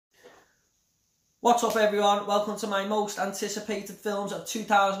What's up everyone, welcome to my most anticipated films of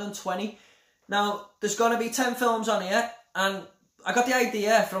 2020. Now, there's going to be 10 films on here, and I got the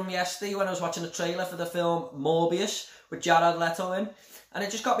idea from yesterday when I was watching the trailer for the film Morbius with Jared Leto in, and it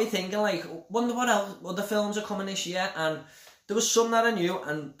just got me thinking, like, wonder what else other films are coming this year, and there was some that I knew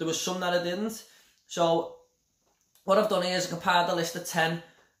and there was some that I didn't. So what I've done here is compiled a list of 10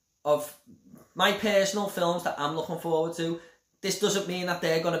 of my personal films that I'm looking forward to. This doesn't mean that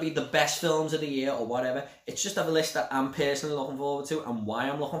they're going to be the best films of the year or whatever. It's just a list that I'm personally looking forward to and why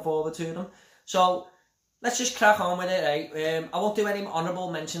I'm looking forward to them. So let's just crack on with it, right? I won't do any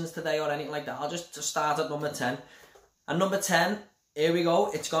honourable mentions today or anything like that. I'll just start at number 10. And number 10, here we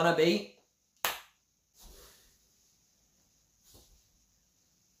go. It's going to be...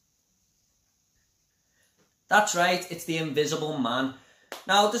 That's right, it's The Invisible Man.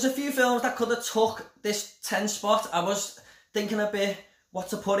 Now, there's a few films that could have took this 10 spot. I was thinking a bit what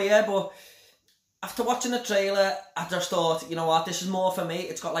to put here, but after watching the trailer, I just thought, you know what, this is more for me.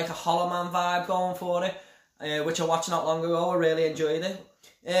 It's got like a Hollow Man vibe going for it, which I watched not long ago. I really enjoyed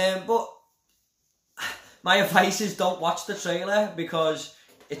it. But my advice is don't watch the trailer because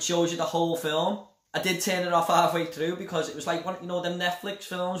it shows you the whole film. I did turn it off halfway through because it was like, you know, them Netflix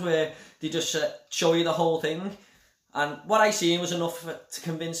films where they just show you the whole thing. And what I seen was enough to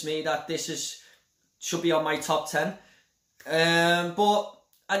convince me that this should be on my top 10. But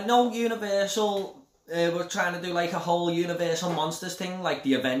I know Universal were trying to do like a whole Universal Monsters thing, like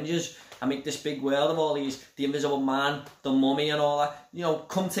the Avengers, and make this big world of all these, the Invisible Man, the Mummy and all that, you know,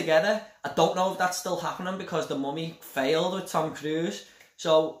 come together. I don't know if that's still happening because the Mummy failed with Tom Cruise.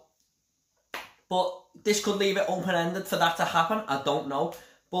 So, but this could leave it open-ended for that to happen. I don't know.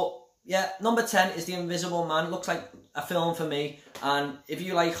 But yeah, number 10 is The Invisible Man. Looks like a film for me. And if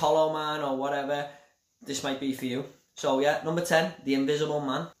you like Hollow Man or whatever, this might be for you. So yeah, number 10, The Invisible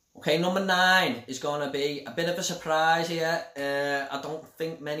Man. Okay, number 9 is going to be a bit of a surprise here. I don't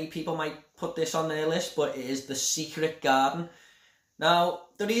think many people might put this on their list, but it is The Secret Garden. Now,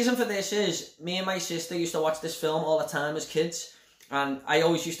 the reason for this is, me and my sister used to watch this film all the time as kids. And I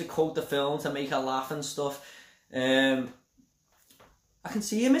always used to quote the film to make her laugh and stuff. I can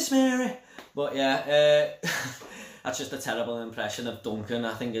see you, Miss Mary. But yeah, that's just a terrible impression of Duncan,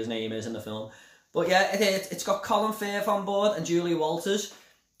 I think his name is in the film. But yeah, it's got Colin Firth on board and Julie Walters.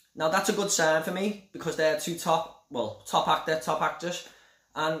 Now that's a good sign for me because they're two top actors.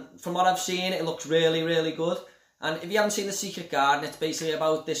 And from what I've seen, it looks really, really good. And if you haven't seen The Secret Garden, it's basically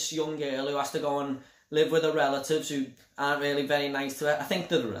about this young girl who has to go and live with her relatives who aren't really very nice to her. I think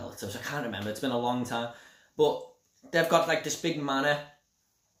they're the relatives, I can't remember, it's been a long time. But they've got like this big manor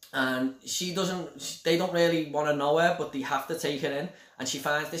and they don't really want to know her, but they have to take her in. And she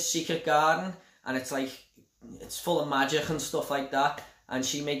finds this secret garden and it's like, it's full of magic and stuff like that. And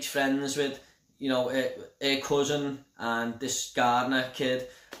she makes friends with, you know, her cousin and this gardener kid.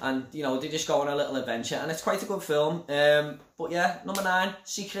 And, you know, they just go on a little adventure. And it's quite a good film. But yeah, number 9,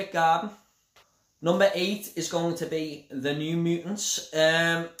 Secret Garden. Number 8 is going to be The New Mutants.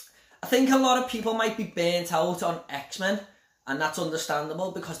 I think a lot of people might be burnt out on X-Men, and that's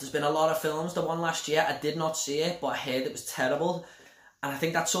understandable because there's been a lot of films. The one last year, I did not see it, but I heard it was terrible, and I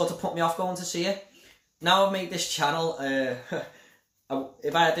think that sort of put me off going to see it. Now I've made this channel,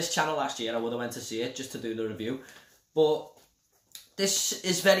 if I had this channel last year, I would have went to see it just to do the review. But this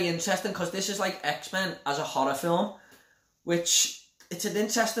is very interesting because this is like X-Men as a horror film, which... it's an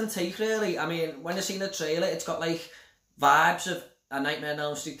interesting take, really. I mean, when I seen the trailer, it's got, like, vibes of A Nightmare on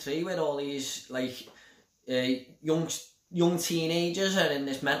Elm Street 3 with all these, like, young teenagers are in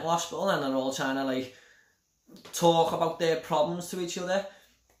this mental hospital and they're all trying to, like, talk about their problems to each other.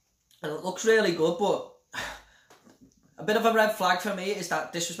 And it looks really good, but a bit of a red flag for me is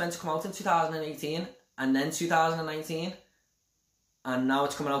that this was meant to come out in 2018 and then 2019. And now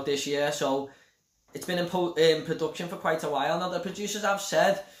it's coming out this year, so... it's been in production for quite a while now. The producers have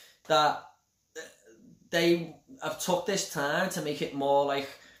said that they have took this time to make it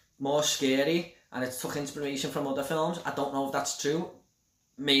more scary, and it's took inspiration from other films. I don't know if that's true.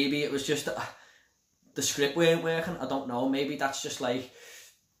 Maybe it was just the script weren't working. I don't know. Maybe that's just like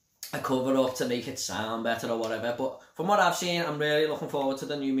a cover up to make it sound better or whatever. But from what I've seen, I'm really looking forward to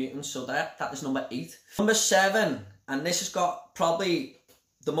The New Mutants. So that is number 8. Number 7, and this has got probably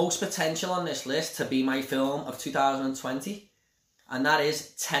the most potential on this list to be my film of 2020, and that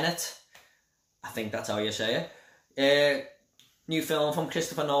is Tenet. I think that's how you say it. New film from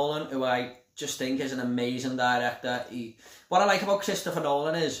Christopher Nolan, who I just think is an amazing director. What I like about Christopher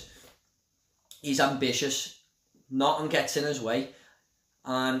Nolan is he's ambitious, nothing gets in his way.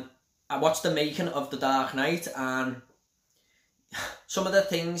 And I watched the making of The Dark Knight, and some of the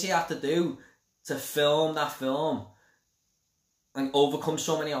things he had to do to film that film and overcome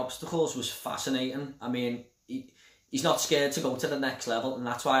so many obstacles was fascinating. I mean, he's not scared to go to the next level, and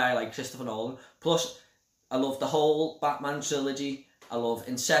that's why I like Christopher Nolan. Plus, I love the whole Batman trilogy. I love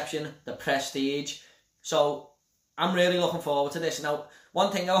Inception, The Prestige. So I'm really looking forward to this. Now,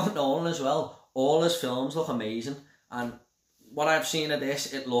 one thing about Nolan as well, all his films look amazing, and what I've seen of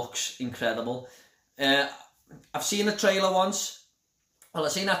this, it looks incredible. I've seen a trailer once. Well,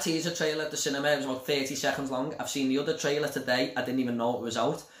 I've seen that teaser trailer at the cinema. It was about 30 seconds long. I've seen the other trailer today. I didn't even know it was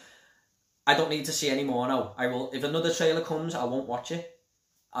out. I don't need to see any more now. I will. If another trailer comes, I won't watch it.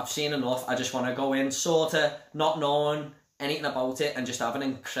 I've seen enough. I just want to go in sort of not knowing anything about it and just have an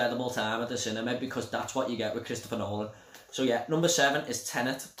incredible time at the cinema, because that's what you get with Christopher Nolan. So yeah, number 7 is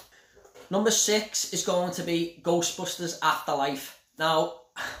Tenet. Number 6 is going to be Ghostbusters Afterlife. Now,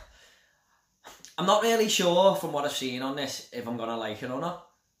 I'm not really sure from what I've seen on this if I'm going to like it or not.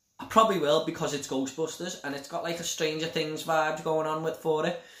 I probably will, because it's Ghostbusters and it's got like a Stranger Things vibes going on with for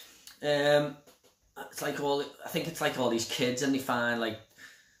it. It's like I think it's like all these kids, and they find like,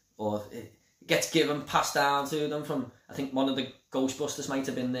 or it gets passed down to them from, I think one of the Ghostbusters might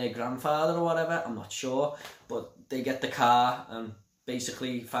have been their grandfather or whatever, I'm not sure, but they get the car and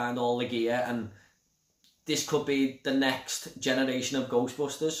basically find all the gear, and this could be the next generation of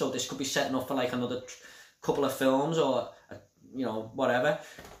Ghostbusters, so this could be setting up for like another couple of films or, you know, whatever.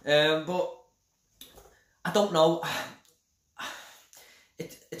 But I don't know.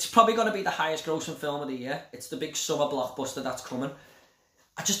 It's probably going to be the highest grossing film of the year. It's the big summer blockbuster that's coming.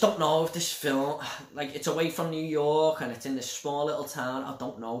 I just don't know if this film, like, it's away from New York and it's in this small little town. I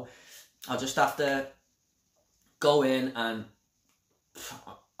don't know. I'll just have to go in and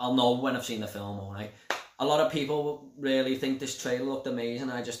I'll know when I've seen the film, alright? A lot of people really think this trailer looked amazing.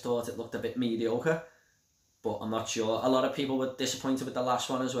 I just thought it looked a bit mediocre, but I'm not sure. A lot of people were disappointed with the last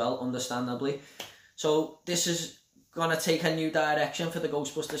one as well, understandably. So this is going to take a new direction for the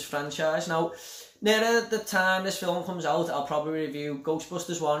Ghostbusters franchise. Now, nearer the time this film comes out, I'll probably review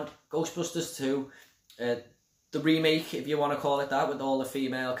Ghostbusters 1, Ghostbusters 2, the remake, if you want to call it that, with all the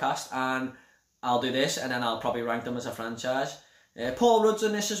female cast, and I'll do this, and then I'll probably rank them as a franchise. Paul Rudd's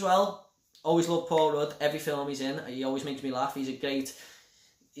in this as well. Always love Paul Rudd. Every film he's in, he always makes me laugh. He's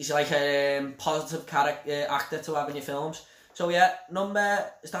like a positive character actor to have in your films. So yeah,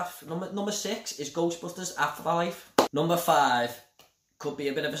 number 6 is Ghostbusters Afterlife. Number 5 could be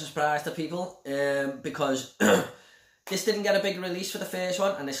a bit of a surprise to people, because this didn't get a big release for the first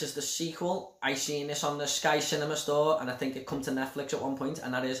one, and this is the sequel. I seen this on the Sky Cinema store, and I think it come to Netflix at one point,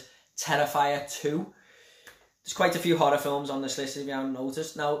 and that is Terrifier 2. There's quite a few horror films on this list if you haven't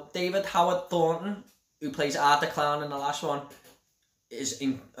noticed. Now, David Howard Thornton, who plays Art the Clown in the last one, he's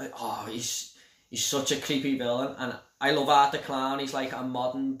such a creepy villain, and I love Art the Clown. He's like a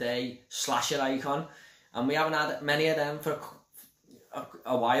modern day slasher icon, and we haven't had many of them for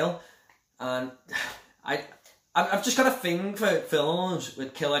a while, and I've just got a thing for films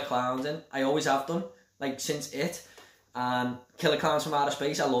with killer clowns in. I always have done, like since It, and Killer Clowns from Outer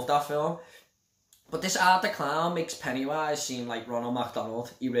Space. I love that film. But this Art the Clown makes Pennywise seem like Ronald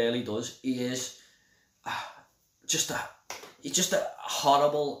McDonald. He really does. He is just a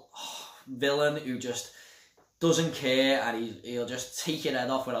horrible villain who just doesn't care, and he'll just take your head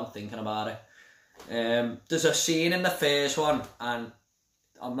off without thinking about it. There's a scene in the first one, and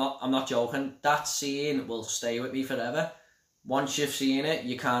I'm not joking. That scene will stay with me forever. Once you've seen it,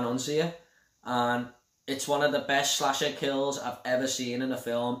 you can't unsee it, and it's one of the best slasher kills I've ever seen in a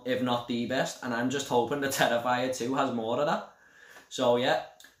film, if not the best, and I'm just hoping the Terrifier 2 has more of that. So yeah,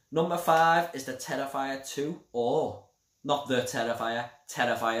 number 5 is the Terrifier 2, or not the Terrifier,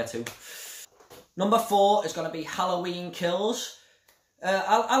 Terrifier 2. Number 4 is going to be Halloween Kills.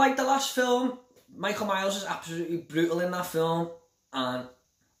 I like the last film. Michael Myers is absolutely brutal in that film, and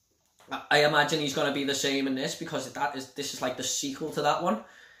I imagine he's going to be the same in this, because this is like the sequel to that one.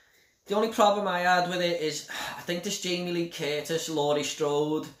 The only problem I had with it is, I think this Jamie Lee Curtis, Laurie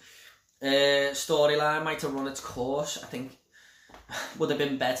Strode storyline might have run its course. I think would have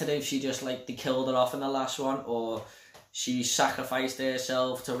been better if she just, like, they killed her off in the last one, or she sacrificed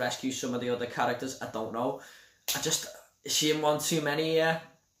herself to rescue some of the other characters. I don't know. Is she in one too many here?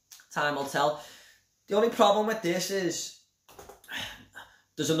 Time will tell. The only problem with this is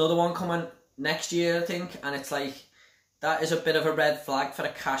there's another one coming next year, I think, and it's like, that is a bit of a red flag for a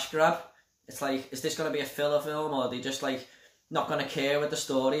cash grab. It's like, is this going to be a filler film, or are they just like not going to care with the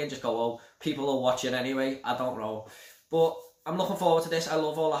story and just go, oh, people will watch it anyway? I don't know. But I'm looking forward to this. I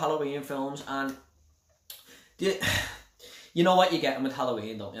love all the Halloween films, and you know what you're getting with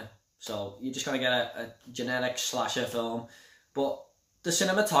Halloween, don't you? So you're just going to get a generic slasher film. But the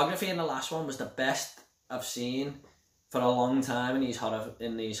cinematography in the last one was the best I've seen for a long time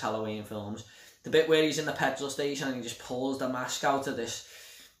in these Halloween films. The bit where he's in the petrol station and he just pulls the mask out of this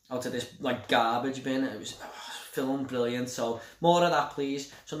like garbage bin. It was filmed brilliant. So more of that,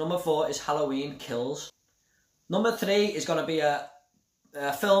 please. So number 4 is Halloween Kills. Number 3 is going to be a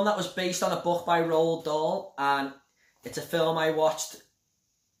film that was based on a book by Roald Dahl, and it's a film I watched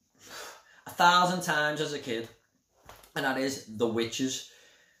 1,000 times as a kid, and that is The Witches.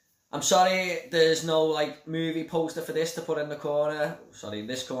 I'm sorry there's no like movie poster for this to put in the corner. Sorry,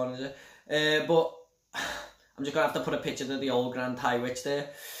 this corner is it. But I'm just going to have to put a picture of the old Grand High Witch there.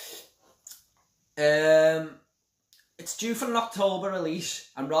 It's due for an October release,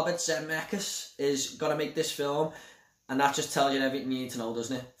 and Robert Zemeckis is going to make this film, and that just tells you everything you need to know,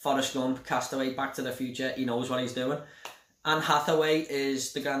 doesn't it? Forrest Gump, Castaway, Back to the Future, he knows what he's doing. Anne Hathaway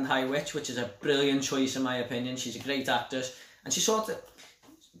is the Grand High Witch, which is a brilliant choice in my opinion. She's a great actress, and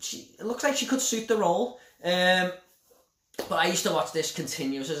it looks like she could suit the role. But I used to watch this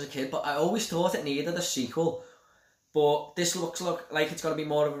continuous as a kid, but I always thought it needed a sequel. But this looks like it's going to be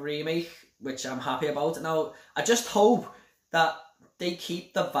more of a remake, which I'm happy about. Now, I just hope that they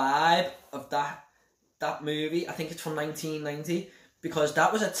keep the vibe of that movie. I think it's from 1990, because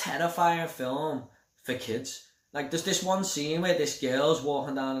that was a terrifying film for kids. Like, there's this one scene where this girl's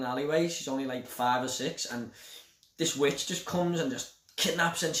walking down an alleyway. She's only like 5 or 6, and this witch just comes and just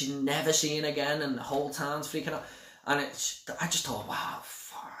kidnaps her, and she's never seen again, and the whole town's freaking out. And I just thought, wow,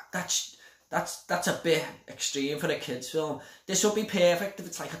 that's a bit extreme for a kids film. This would be perfect if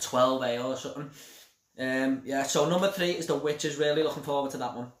it's like a 12A or something. Yeah, so number 3 is The Witches. Really looking forward to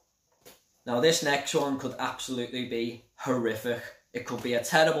that one. Now, this next one could absolutely be horrific. It could be a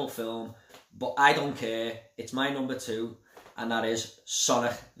terrible film, but I don't care. It's my number 2, and that is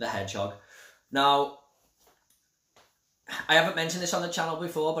Sonic the Hedgehog. Now, I haven't mentioned this on the channel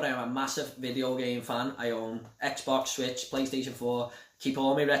before, but I am a massive video game fan. I own Xbox, Switch, PlayStation 4, keep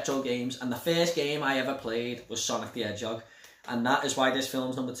all my retro games, and the first game I ever played was Sonic the Hedgehog, and that is why this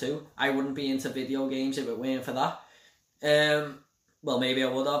film's number 2. I wouldn't be into video games if it weren't for that. Well, maybe I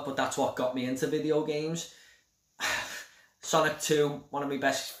would have, but that's what got me into video games. Sonic 2, one of my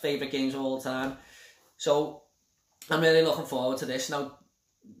best favourite games of all time. So, I'm really looking forward to this. Now,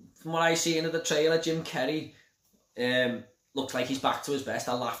 from what I see in the trailer, Jim Carrey looks like he's back to his best.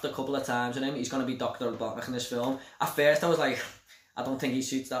 I laughed a couple of times at him. He's going to be Dr. Robotnik in this film. At first, I was like, I don't think he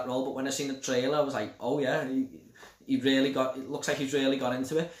suits that role, but when I seen the trailer, I was like, oh yeah, it looks like he's really got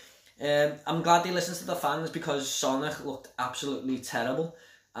into it. I'm glad he listens to the fans, because Sonic looked absolutely terrible,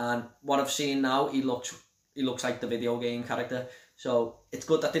 and what I've seen now, he looks like the video game character. So it's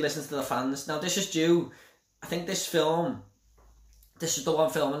good that they listen to the fans. Now, this is due, I think this is the one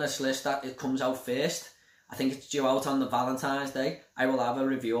film on this list that it comes out first. I think it's due out on the Valentine's Day. I will have a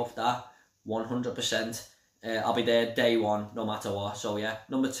review of that 100%. I'll be there day 1, no matter what. So yeah,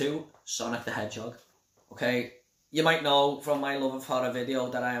 number 2, Sonic the Hedgehog. Okay, you might know from my love of horror video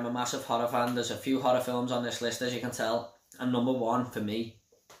that I am a massive horror fan. There's a few horror films on this list, as you can tell. And number 1 for me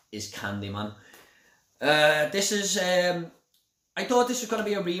is Candyman. This is, I thought this was going to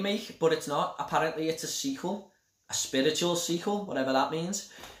be a remake, but it's not. Apparently it's a sequel, a spiritual sequel, whatever that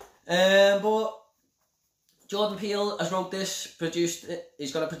means. But Jordan Peele has wrote this, produced it,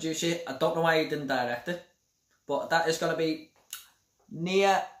 he's going to produce it. I don't know why he didn't direct it, but that is going to be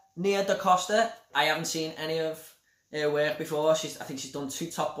Nia DaCosta. I haven't seen any of her work before. I think she's done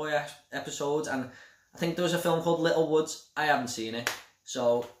 2 Top Boy episodes, and I think there was a film called Little Woods. I haven't seen it,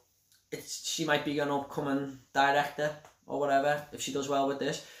 so she might be an upcoming director or whatever if she does well with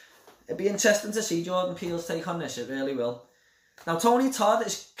this. It'd be interesting to see Jordan Peele's take on this. It really will. Now, Tony Todd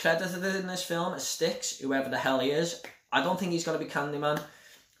is credited in this film as Styx, whoever the hell he is. I don't think he's going to be Candyman,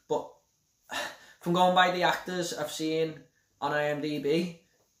 but from going by the actors I've seen on IMDb,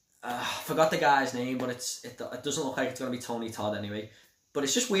 I forgot the guy's name, but it doesn't look like it's going to be Tony Todd anyway. But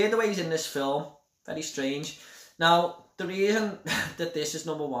it's just weird the way he's in this film. Very strange. Now, the reason that this is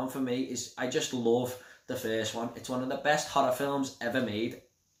number 1 for me is I just love the first one. It's one of the best horror films ever made,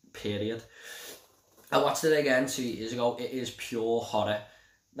 period. I watched it again 2 years ago. It is pure horror.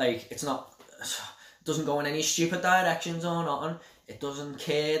 Like, it doesn't go in any stupid directions or nothing. It doesn't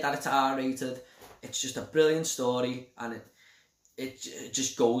care that it's R-rated. It's just a brilliant story, and it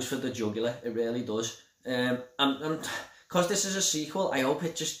just goes for the jugular. It really does. And because this is a sequel, I hope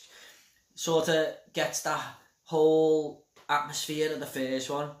it just sort of gets that whole atmosphere of the first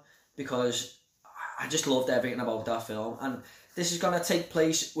one, because I just loved everything about that film. And this is going to take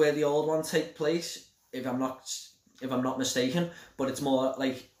place where the old one take place, if I'm not mistaken, but it's more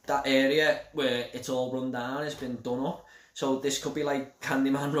like that area where it's all run down has been done up. So this could be like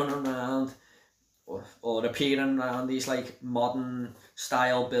Candyman running around, or appearing around these like modern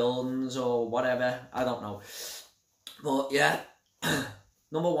style buildings or whatever. I don't know. But yeah,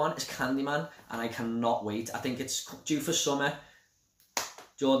 number 1 is Candyman, and I cannot wait. I think it's due for summer.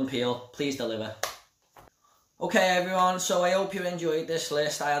 Jordan Peele, please deliver. Okay everyone, so I hope you enjoyed this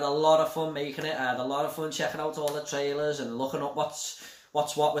list. I had a lot of fun making it. I had a lot of fun checking out all the trailers and looking up what's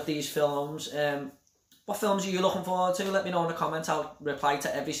what with these films. What films are you looking forward to? Let me know in the comments. I'll reply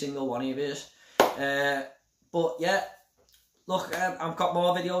to every single one of you. But yeah, look, I've got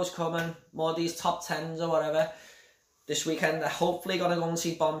more videos coming, more of these top 10s or whatever. This weekend, I'm hopefully going to go and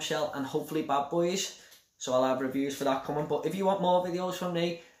see Bombshell and hopefully Bad Boys. So I'll have reviews for that coming. But if you want more videos from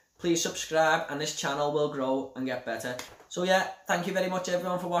me, please subscribe and this channel will grow and get better. So yeah, thank you very much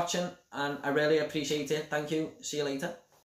everyone for watching, and I really appreciate it. Thank you. See you later.